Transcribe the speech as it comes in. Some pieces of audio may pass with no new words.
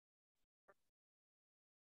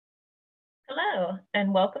Hello,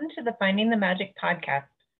 and welcome to the Finding the Magic podcast.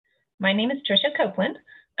 My name is Trisha Copeland.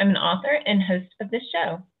 I'm an author and host of this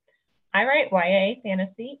show. I write YA,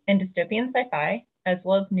 fantasy, and dystopian sci-fi, as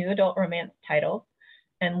well as new adult romance titles,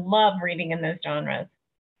 and love reading in those genres.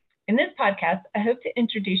 In this podcast, I hope to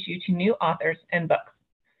introduce you to new authors and books.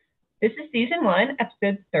 This is season 1,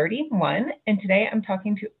 episode 31, and today I'm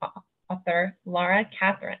talking to author Laura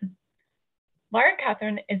Catherine. Laura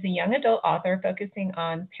Catherine is a young adult author focusing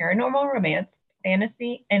on paranormal romance,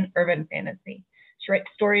 fantasy, and urban fantasy. She writes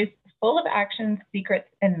stories full of action, secrets,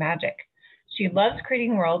 and magic. She loves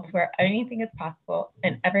creating worlds where anything is possible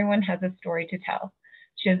and everyone has a story to tell.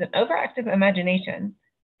 She has an overactive imagination,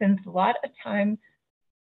 spends a lot of time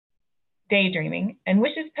daydreaming, and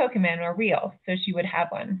wishes Pokemon were real so she would have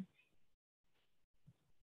one.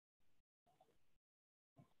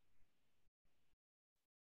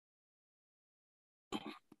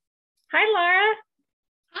 Hi, Laura.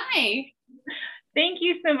 Hi. Thank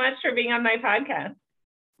you so much for being on my podcast.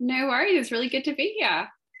 No worries. It's really good to be here.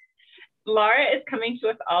 Laura is coming to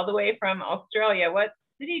us all the way from Australia. What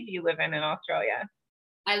city do you live in Australia?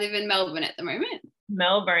 I live in Melbourne at the moment.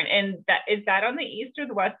 Melbourne. And is that on the east or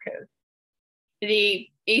the west coast? The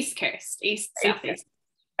east coast, southeast.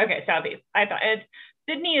 Okay, southeast. I thought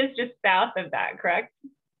Sydney is just south of that, correct?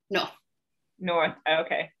 No. North.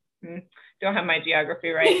 Okay. Don't have my geography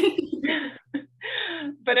right.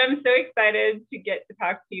 But I'm so excited to get to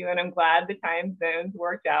talk to you, and I'm glad the time zones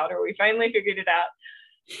worked out, or we finally figured it out.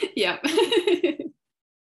 Yeah.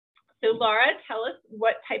 So Laura, tell us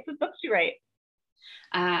what type of books you write.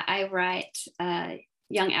 I write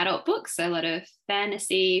young adult books, so a lot of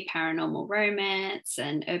fantasy, paranormal romance,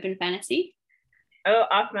 and urban fantasy. Oh,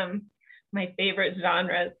 awesome. My favorite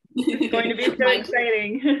genres. It's going to be so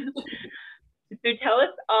exciting. So tell us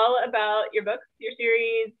all about your books, your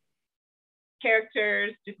series,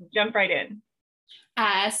 characters, just jump right in.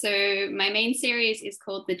 So my main series is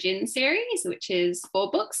called the Djinn series, which is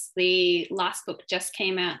 4 books. The last book just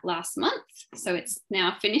came out last month, so it's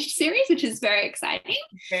now a finished series, which is very exciting.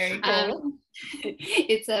 Very cool.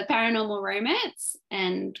 It's a paranormal romance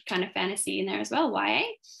and kind of fantasy in there as well, YA.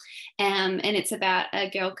 And it's about a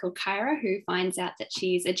girl called Kyra who finds out that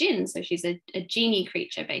she's a djinn. So she's a genie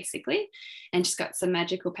creature, basically, and she's got some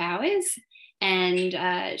magical powers.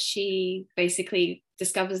 And she basically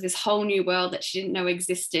discovers this whole new world that she didn't know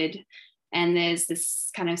existed. And there's this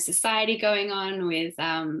kind of society going on with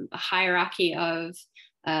a hierarchy of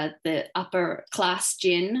the upper class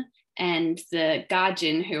djinn and the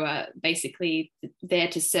guardian, who are basically there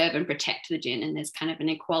to serve and protect the djinn. And there's kind of an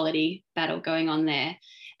equality battle going on there.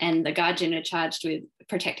 And the guardian are charged with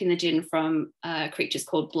protecting the djinn from creatures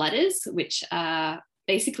called blooders, which are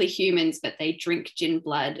basically humans, but they drink djinn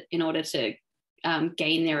blood in order to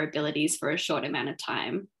gain their abilities for a short amount of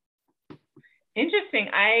time. Interesting.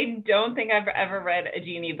 I don't think I've ever read a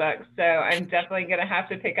genie book, so I'm definitely going to have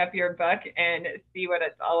to pick up your book and see what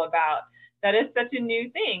it's all about. That is such a new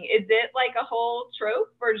thing. Is it like a whole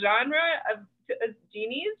trope or genre of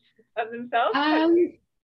genies of themselves? I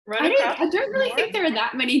don't really think there are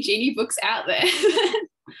that many genie books out there.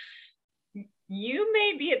 You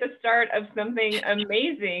may be at the start of something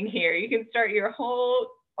amazing here. You can start your whole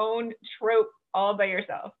own trope all by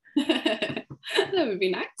yourself. That would be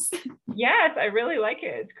nice. Yes, I really like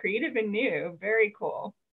it. It's creative and new. Very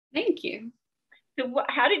cool. Thank you. So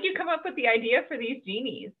how did you come up with the idea for these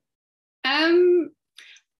genies?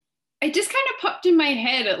 It just kind of popped in my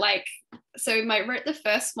head at I wrote the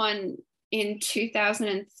first one in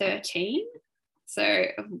 2013. So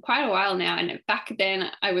quite a while now. And back then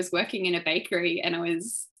I was working in a bakery and I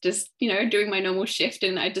was just, doing my normal shift,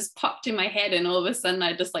 and I just popped in my head, and all of a sudden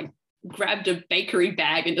I just grabbed a bakery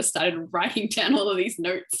bag and just started writing down all of these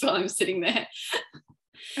notes while I'm sitting there.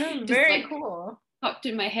 Oh, very cool. Popped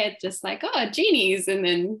in my head just genies, and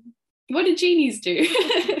then what do genies do?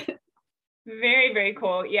 Very, very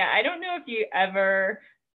cool. Yeah, I don't know if you ever,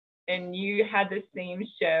 and you had the same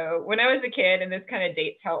show when I was a kid, and this kind of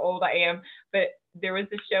dates how old I am, but there was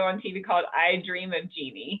this show on TV called I Dream of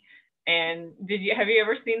Jeannie. And have you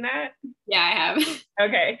ever seen that? Yeah, I have.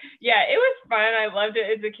 Okay. Yeah, it was fun. I loved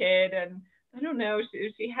it as a kid. And I don't know,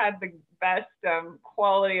 she had the best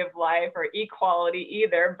quality of life or equality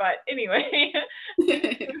either. But anyway,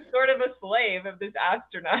 she was sort of a slave of this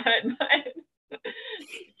astronaut.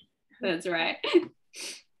 That's right.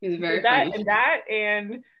 It was very funny.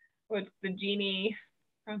 And what's the genie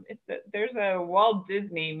from? There's a Walt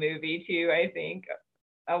Disney movie too, I think.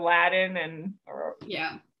 Aladdin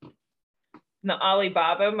yeah. The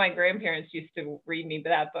Alibaba. My grandparents used to read me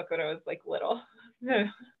that book when I was little.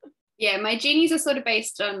 Yeah, my genies are sort of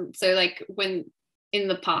based on, so when in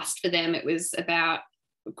the past for them, it was about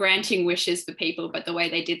granting wishes for people, but the way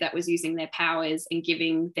they did that was using their powers and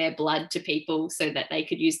giving their blood to people so that they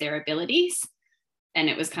could use their abilities. And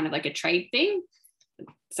it was kind of like a trade thing.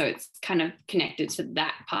 So it's kind of connected to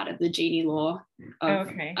that part of the genie law of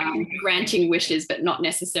granting wishes, but not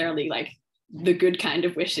necessarily like the good kind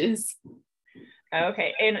of wishes.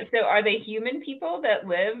 Okay. And so are they human people that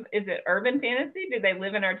live, is it urban fantasy? Do they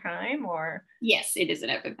live in our time or? Yes, it is an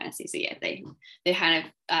urban fantasy. So yeah, they kind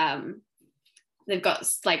of, they've got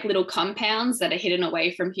like little compounds that are hidden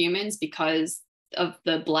away from humans because of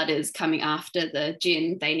the blooders coming after the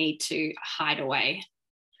jinn. They need to hide away.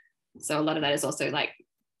 So a lot of that is also like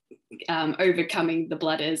overcoming the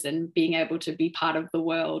blooders and being able to be part of the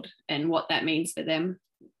world and what that means for them.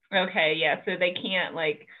 Okay, yeah, so they can't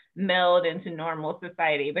like meld into normal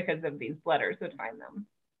society because of these blooders would find them.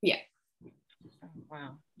 Yeah. Oh,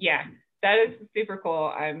 wow. Yeah, that is super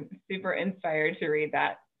cool. I'm super inspired to read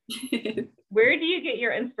that. Where do you get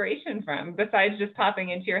your inspiration from besides just popping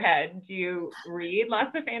into your head? Do you read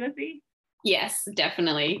lots of fantasy? Yes,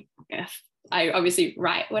 definitely. Yeah. I obviously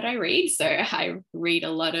write what I read. So I read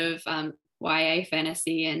a lot of YA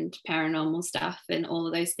fantasy and paranormal stuff and all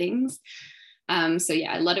of those things. So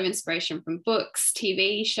yeah, a lot of inspiration from books,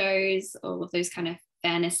 TV shows, all of those kind of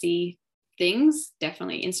fantasy things.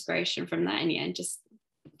 Definitely inspiration from that. And yeah, just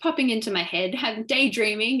popping into my head, having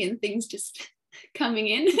daydreaming and things just coming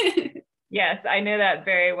in. Yes, I know that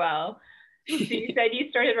very well. So you said you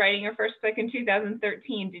started writing your first book in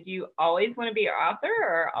 2013. Did you always want to be an author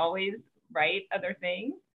or always write other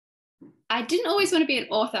things? I didn't always want to be an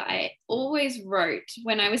author. I always wrote.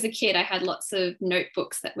 When I was a kid, I had lots of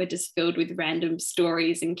notebooks that were just filled with random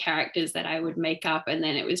stories and characters that I would make up. And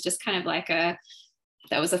then it was just kind of like that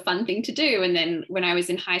was a fun thing to do. And then when I was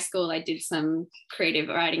in high school, I did some creative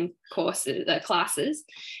writing classes,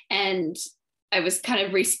 and I was kind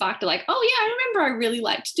of re-sparked like, oh yeah, I remember I really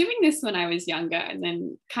liked doing this when I was younger, and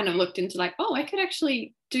then kind of looked into like, oh, I could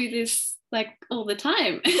actually do this like all the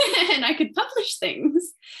time and I could publish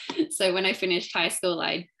things. So when I finished high school,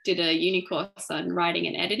 I did a uni course on writing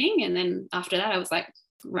and editing. And then after that, I was like,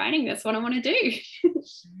 writing, that's what I want to do.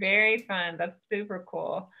 Very fun. That's super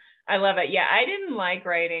cool. I love it. Yeah, I didn't like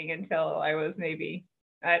writing until I was maybe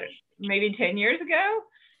 10 years ago.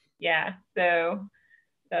 Yeah, so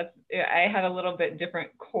I had a little bit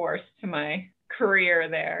different course to my career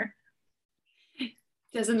there.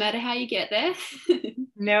 Doesn't matter how you get there.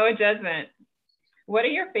 No, it doesn't. What are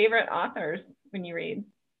your favorite authors when you read?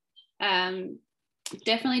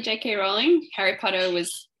 Definitely J.K. Rowling. Harry Potter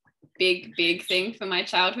was big thing for my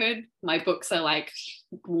childhood. My books are like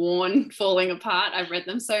worn, falling apart. I've read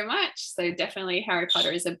them so much. So definitely Harry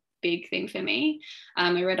Potter is a big thing for me.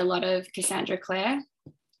 I read a lot of Cassandra Clare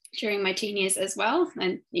during my teen years as well,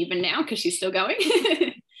 and even now because she's still going.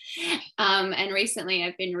 And recently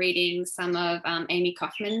I've been reading some of Amy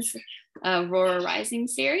Kaufman's Aurora Rising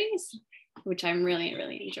series, which I'm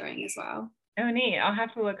really enjoying as well. Oh, neat. I'll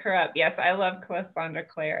have to look her up. Yes, I love Cassandra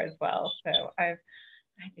Clare as well. So I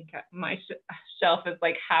think my shelf is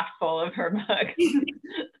like half full of her books.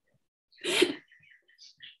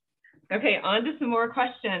 Okay, on to some more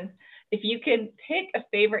questions. If you could pick a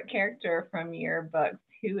favorite character from your books,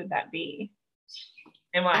 who would that be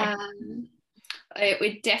and why? It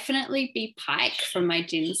would definitely be Pike from my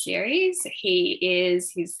Jinn series.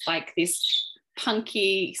 He's like this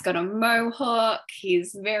punky, he's got a mohawk,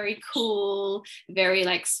 he's very cool, very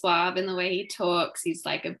like suave in the way he talks. He's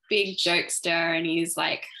like a big jokester, and he's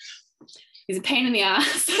a pain in the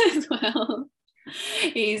ass as well.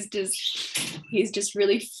 He's just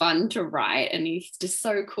really fun to write, and he's just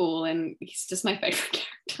so cool, and he's just my favorite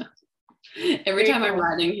character. Every time I'm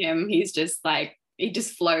writing him, he's just like, he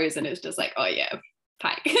just flows, and it's just like, oh yeah,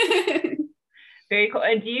 Pike. Very cool.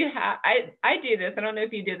 And do you have, I do this, I don't know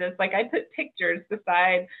if you do this, like I put pictures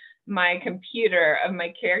beside my computer of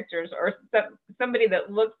my characters or somebody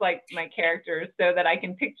that looks like my characters so that I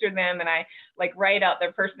can picture them, and I like write out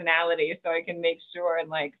their personality so I can make sure and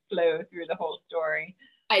like flow through the whole story.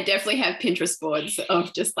 I definitely have Pinterest boards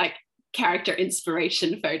of just like character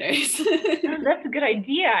inspiration photos. Oh, that's a good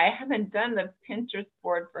idea. I haven't done the Pinterest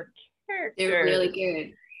board for characters. They're really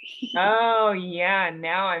good. Oh yeah,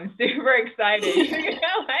 now I'm super excited.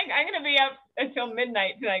 I'm gonna be up until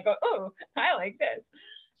midnight tonight. Go, oh, I like this.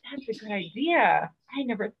 That's a good idea. I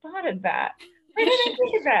never thought of that. Why didn't I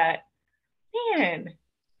think of that? Man,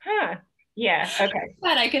 huh? Yeah. Okay.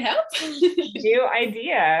 Glad I could help. New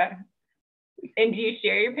idea. And do you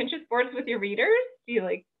share your Pinterest boards with your readers? Do you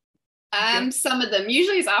like Some of them.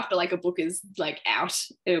 Usually it's after like a book is like out.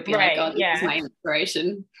 It'll be like, oh, this is my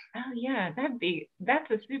inspiration. Oh yeah,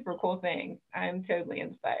 that's a super cool thing. I'm totally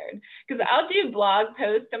inspired. Because I'll do blog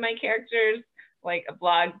posts of my characters, like a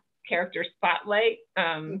blog character spotlight.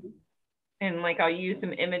 And like I'll use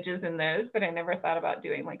some images in those, but I never thought about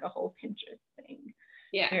doing like a whole Pinterest thing.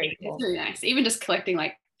 Yeah, very cool. It's really nice. Even just collecting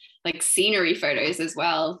like scenery photos as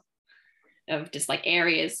well of just like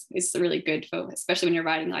areas is really good for, especially when you're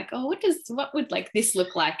writing like, oh, what would like this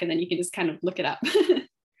look like, and then you can just kind of look it up.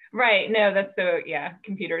 Right. No, that's so, yeah,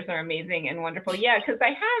 computers are amazing and wonderful. Yeah, because I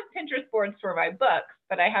have Pinterest boards for my books,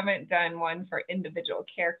 but I haven't done one for individual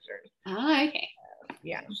characters. Ah, okay.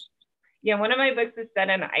 Yeah. Yeah, one of my books is set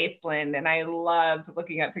in Iceland, and I love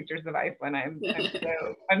looking at pictures of Iceland.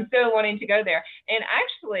 I'm so wanting to go there. And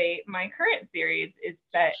actually, my current series is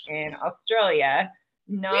set in Australia,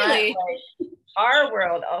 not really? like our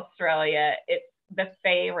world, Australia. It's the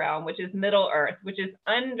Fey realm, which is Middle Earth, which is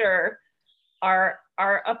under our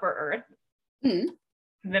upper Earth. Mm.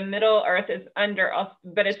 The Middle Earth is under us,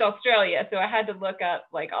 but it's Australia. So I had to look up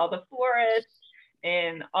like all the forests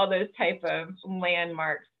and all those type of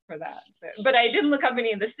landmarks for that. But I didn't look up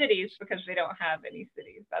any of the cities because they don't have any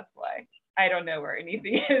cities. That's why I don't know where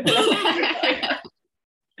anything is.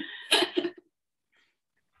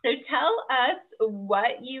 So tell us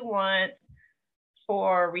what you want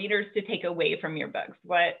for readers to take away from your books.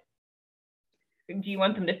 What do you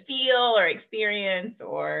want them to feel or experience?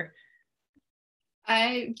 Or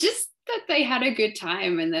I just that they had a good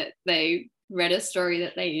time and that they read a story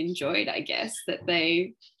that they enjoyed, I guess, that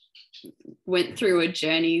they went through a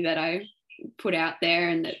journey that I put out there,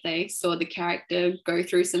 and that they saw the character go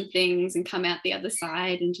through some things and come out the other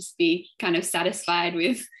side and just be kind of satisfied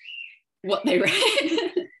with what they read.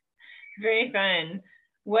 Very fun.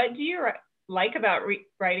 What do you like about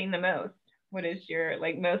writing the most? What is your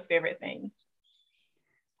like most favorite thing?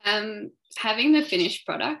 Having the finished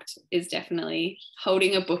product is definitely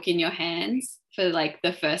holding a book in your hands for like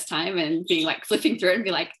the first time and being like flipping through it and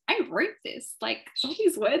be like, I wrote this, like all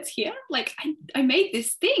these words here, like I made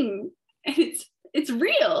this thing and it's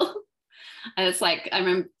real. And it's like, I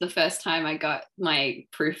remember the first time I got my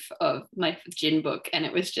proof of my gin book, and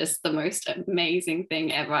it was just the most amazing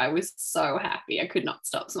thing ever. I was so happy. I could not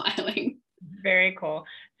stop smiling. Very cool.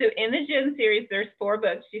 So in the gin series, there's 4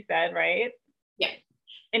 books, you said, right? Yeah.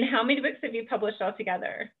 And how many books have you published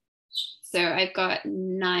altogether? So I've got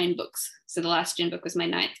 9 books. So the last gin book was my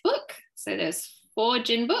 9th book. So there's 4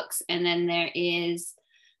 gin books, and then there is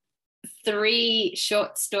 3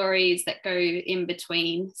 short stories that go in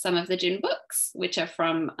between some of the gin books, which are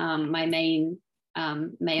from my main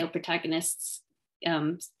male protagonist's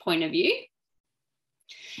point of view.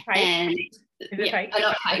 Pike? And is it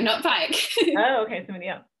Pike? Not Pike. Oh, okay, somebody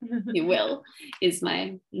else. Will is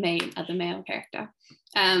my main other male character.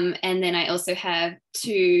 And then I also have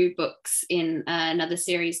 2 books in another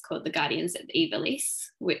series called The Guardians of Ivalice,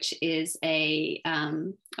 which is a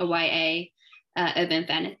YA urban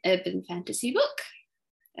fantasy book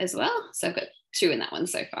as well. So I've got 2 in that one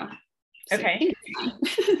so far. Okay.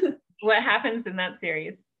 What happens in that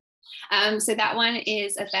series? So that one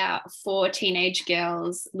is about 4 teenage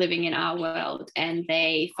girls living in our world, and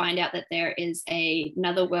they find out that there is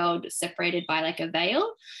another world separated by like a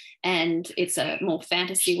veil, and it's a more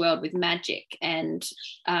fantasy world with magic, and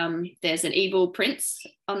there's an evil prince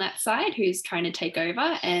on that side who's trying to take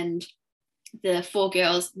over, and the 4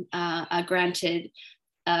 girls are granted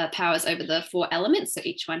powers over the 4 elements, so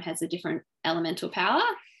each one has a different elemental power,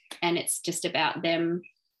 and it's just about them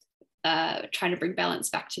trying to bring balance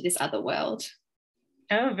back to this other world.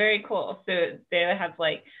 Oh, very cool. So they have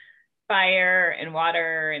like fire and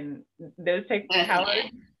water and those types of powers?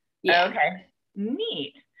 Yeah. Oh, okay,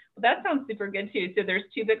 neat. Well, that sounds super good too. So there's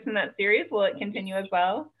 2 books in that series. Will it continue as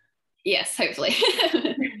well? Yes, hopefully.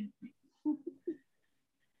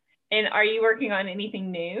 And are you working on anything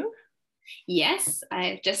new? Yes,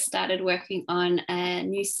 I've just started working on a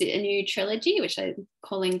new trilogy, which I'm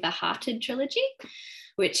calling the Hearted Trilogy,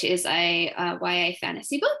 which is a YA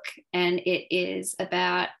fantasy book, and it is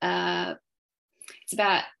about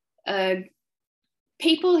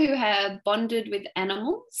people who have bonded with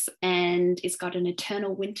animals, and it's got an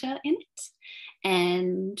eternal winter in it,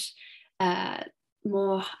 and a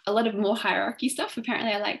lot of more hierarchy stuff.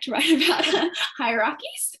 Apparently, I like to write about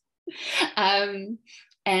hierarchies.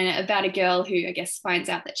 And about a girl who I guess finds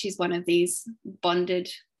out that she's one of these bonded,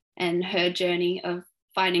 and her journey of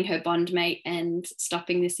finding her bond mate and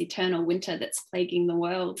stopping this eternal winter that's plaguing the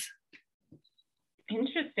world.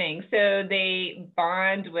 Interesting. So they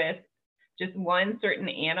bond with just one certain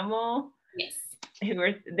animal? Yes.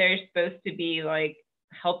 They're supposed to be like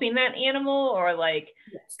helping that animal, or like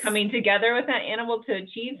Yes. coming together with that animal to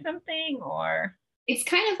achieve something? Or It's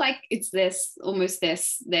kind of like it's this almost their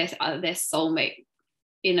soulmate,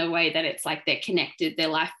 in a way that it's like they're connected, their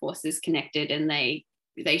life force is connected, and they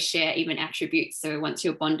share even attributes. So once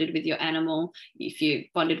you're bonded with your animal, if you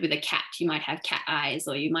bonded with a cat, you might have cat eyes,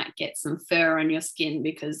 or you might get some fur on your skin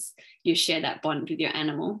because you share that bond with your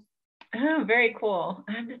animal. oh, very cool.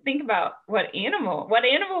 I have to think about what animal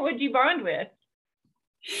would you bond with?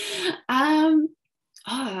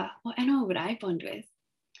 What animal would I bond with?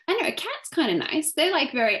 I know a cat's kind of nice. They're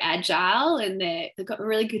like very agile, and they've got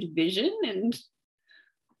really good vision and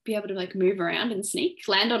be able to like move around and sneak,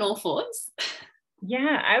 land on all fours.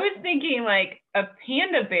 Yeah, I was thinking like a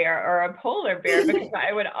panda bear or a polar bear, because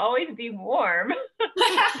I would always be warm.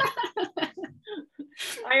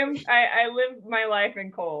 I live my life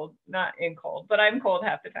in cold, not in cold, but I'm cold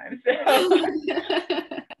half the time. So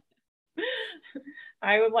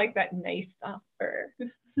I would like that nice soft fur.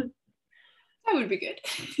 That would be good.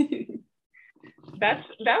 That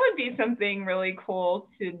would be something really cool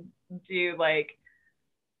to do, like,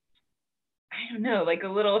 I don't know, like a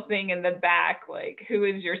little thing in the back, like who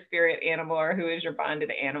is your spirit animal, or who is your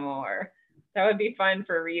bonded animal, or that would be fun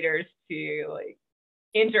for readers to like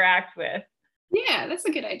interact with. Yeah, that's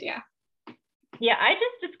a good idea. Yeah, I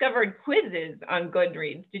just discovered quizzes on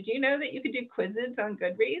Goodreads. Did you know that you could do quizzes on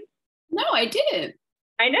Goodreads? No, I didn't.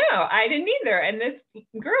 I know, I didn't either. And this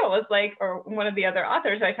girl was like, or one of the other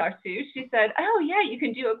authors I talked to, she said, oh yeah, you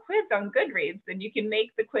can do a quiz on Goodreads, and you can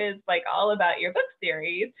make the quiz like all about your book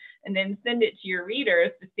series and then send it to your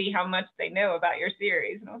readers to see how much they know about your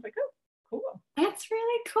series. And I was like, oh, cool. That's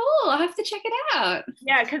really cool. I'll have to check it out.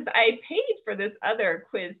 Yeah, because I paid for this other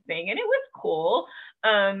quiz thing and it was cool.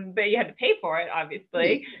 But you had to pay for it,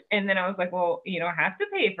 obviously. And then I was like, well, you don't have to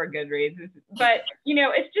pay for Goodreads. But, you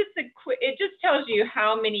know, it's just it just tells you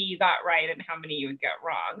how many you got right and how many you would get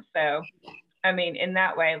wrong. So, I mean, in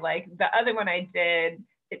that way, like the other one I did,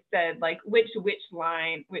 it said like which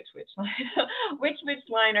line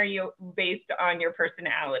are you based on your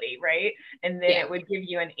personality, right? And then it would give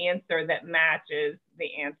you an answer that matches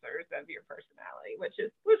the answers of your personality, which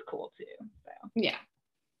was cool too. So yeah,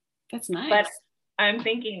 that's nice. But I'm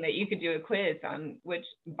thinking that you could do a quiz on which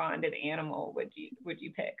bonded animal would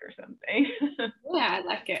you pick or something. Yeah, I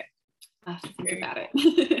like it. I'll have to think about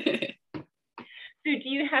it. So do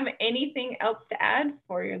you have anything else to add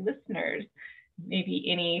for your listeners? Maybe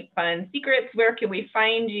any fun secrets? Where can we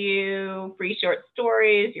find you? Free short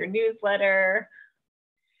stories, your newsletter?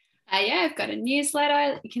 Yeah, I've got a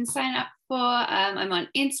newsletter you can sign up for. I'm on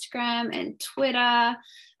Instagram and Twitter.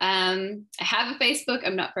 I have a Facebook.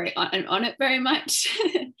 I'm not very on it very much.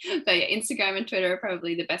 But yeah, Instagram and Twitter are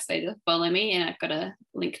probably the best way to follow me. And I've got a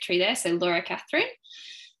link tree there. So Laura Catherine.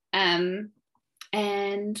 And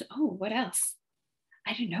what else?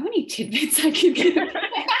 I don't know any tidbits I can give.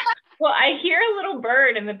 Well, I hear a little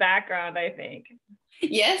bird in the background, I think.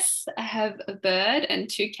 Yes, I have a bird and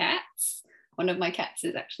 2 cats. One of my cats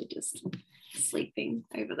is actually just sleeping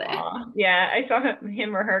over there. Aww. Yeah, I saw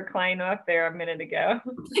him or her climb up there a minute ago.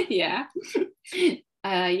 Yeah.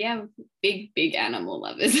 Yeah, big animal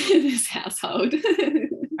lovers in this household.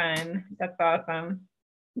 Fun. That's awesome.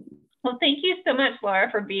 Well, thank you so much, Laura,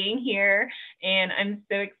 for being here. And I'm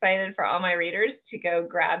so excited for all my readers to go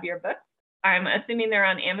grab your books. I'm assuming they're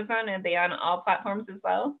on Amazon. Are they on all platforms as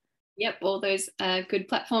well? Yep, all those good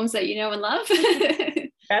platforms that you know and love.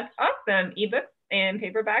 That's awesome. Ebooks and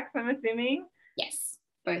paperbacks, I'm assuming. Yes,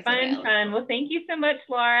 both. Fun. Well, thank you so much,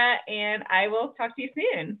 Laura, and I will talk to you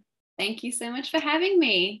soon. Thank you so much for having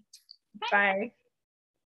me. Bye.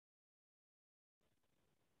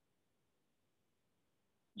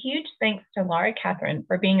 Huge thanks to Laura Catherine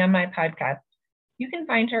for being on my podcast. You can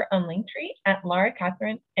find her on Linktree at Laura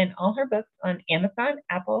Catherine and all her books on Amazon,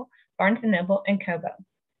 Apple, Barnes & Noble, and Kobo.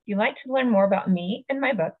 If you'd like to learn more about me and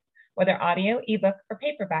my books, whether audio, ebook, or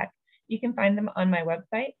paperback, you can find them on my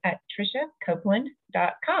website at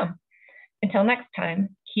TriciaCopeland.com. Until next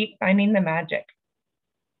time, keep finding the magic.